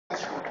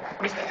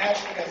Mr.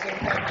 Ashley has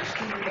impacted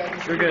student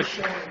levels,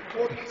 showing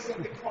importance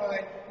of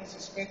decline in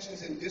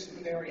suspensions and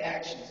disciplinary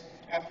actions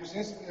after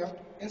his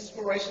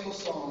inspirational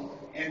song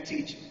and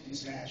teaching.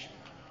 Mr. Ashley.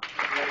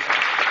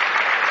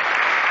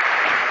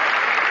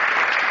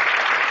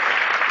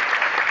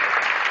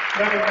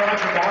 Reverend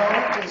Roger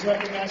Bauer is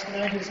recognized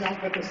tonight. He's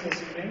not with us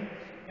this evening.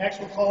 Next,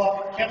 we'll call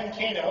up Kevin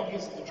Cato.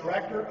 He's the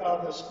director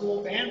of the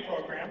school band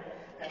program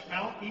at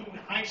Mount Eaton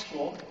High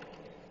School.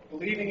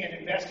 Believing and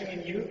investing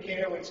in youth,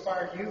 Cato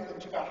inspired youth and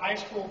took a high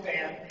school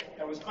band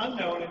that was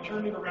unknown and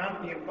turned it around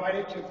to be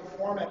invited to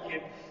perform at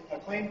the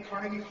acclaimed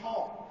Carnegie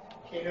Hall.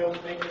 Cato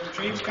is making his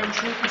dreams come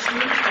true for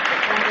students by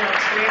performing on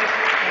stage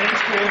and in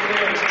schools.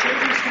 Cato is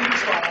changing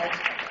students' lives,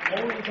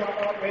 lowering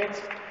dropout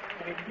rates,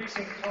 and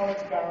increasing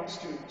college-bound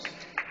students.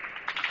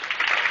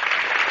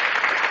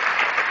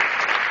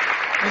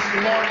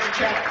 Mr. Lawrence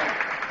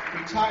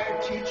Chapman,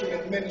 retired teacher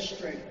and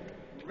administrator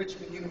in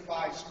Richmond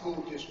Unified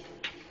School District.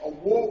 A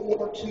World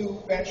War II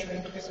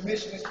veteran, his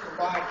mission is to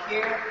provide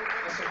care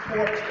and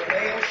support to the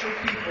Laotian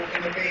people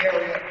in the Bay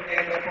Area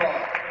and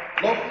abroad.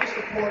 Locally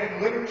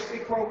supporting literacy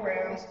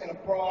programs and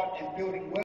abroad and building